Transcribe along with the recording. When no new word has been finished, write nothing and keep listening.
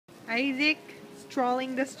Isaac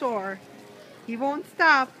strolling the store. He won't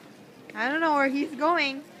stop. I don't know where he's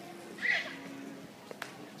going.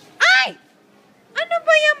 Ay! Ano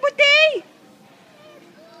ba yan, buti?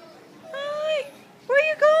 Ay! Where are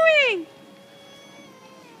you going?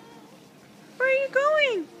 Where are you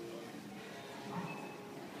going?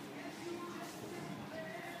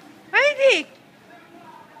 Isaac!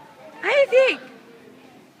 Isaac!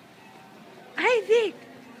 Isaac!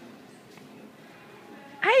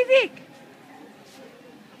 Isaac!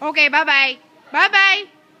 Okay, bye-bye. Bye-bye.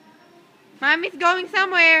 Mommy's going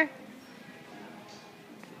somewhere.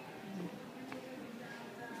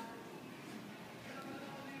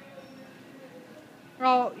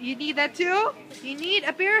 Oh, you need that too? You need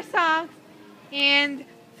a pair of socks and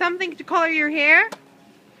something to color your hair?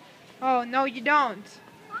 Oh, no you don't.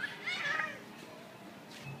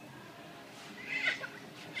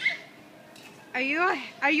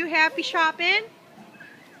 Are you happy shopping?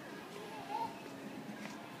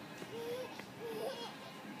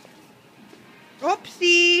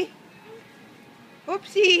 Oopsie.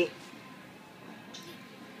 Oopsie.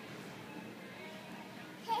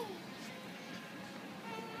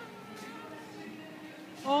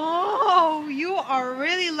 Oh, you are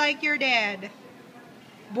really like your dad.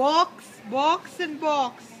 Box, box, and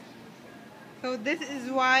box. So this is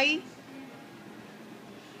why.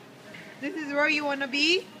 This is where you want to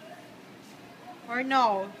be? Or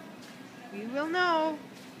no? We will know.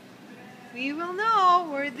 We will know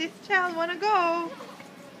where this child want to go.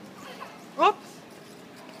 Oops.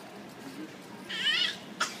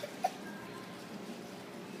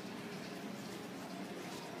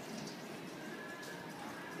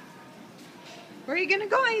 Where are you going to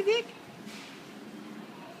go, Isaac?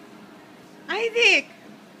 Isaac!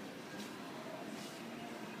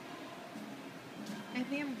 I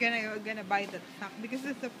think I'm gonna buy that sock because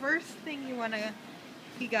it's the first thing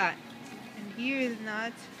he got. And he is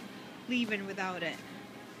not leaving without it.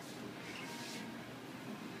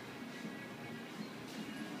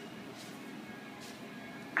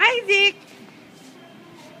 Isaac!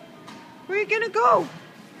 Where are you gonna go?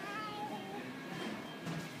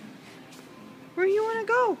 Where you wanna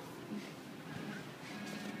go?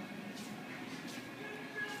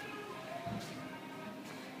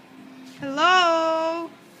 Hello?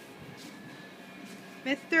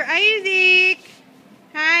 Mr. Isaac!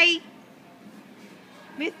 Hi!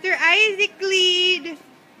 Mr. Isaac Lead!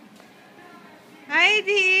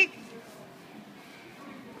 Isaac!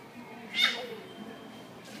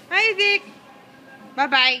 Isaac!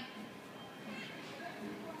 Bye-bye.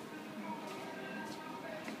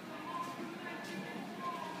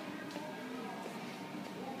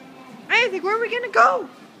 Isaac, where are we gonna go?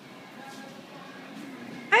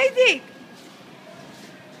 Isaac!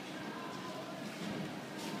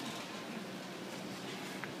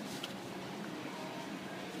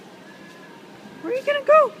 Where are you gonna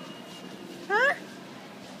go? Huh?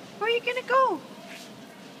 Where are you gonna go?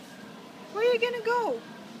 Where are you gonna go?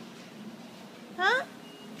 Huh?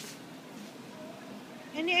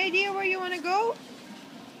 Any idea where you wanna go?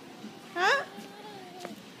 Huh?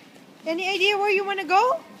 Any idea where you wanna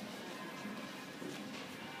go?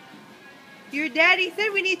 Your daddy said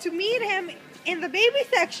we need to meet him in the baby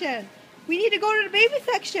section. We need to go to the baby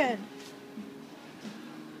section.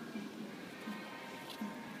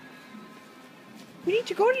 We need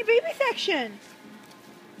to go to the baby section.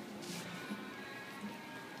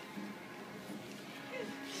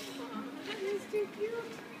 That's too cute.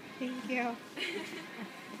 Thank you.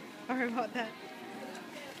 Sorry about that.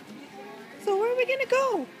 So where are we gonna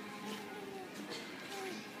go?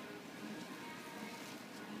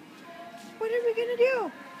 What are we gonna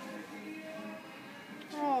do?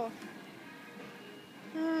 Oh.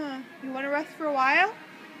 You wanna rest for a while?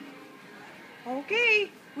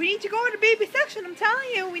 Okay. We need to go to the baby section. I'm telling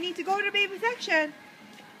you, we need to go to the baby section.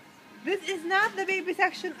 This is not the baby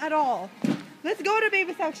section at all. Let's go to the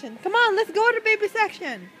baby section. Come on, let's go to the baby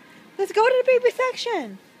section. Let's go to the baby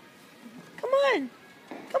section. Come on.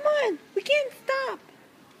 Come on. We can't stop.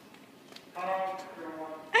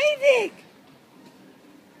 Isaac.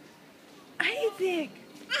 Isaac.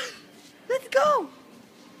 Let's go.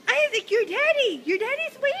 Isaac, your daddy. Your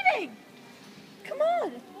daddy's waiting. Come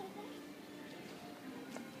on.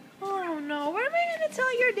 Oh no, what am I going to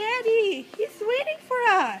tell your daddy? He's waiting for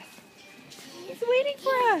us. He's waiting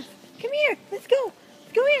for us. Come here, let's go.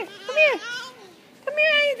 Come here, come here. Come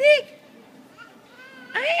here, Isaac.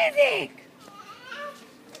 Isaac.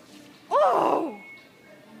 Oh.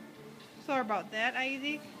 Sorry about that,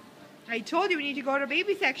 Isaac. I told you we need to go to the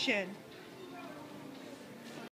baby section.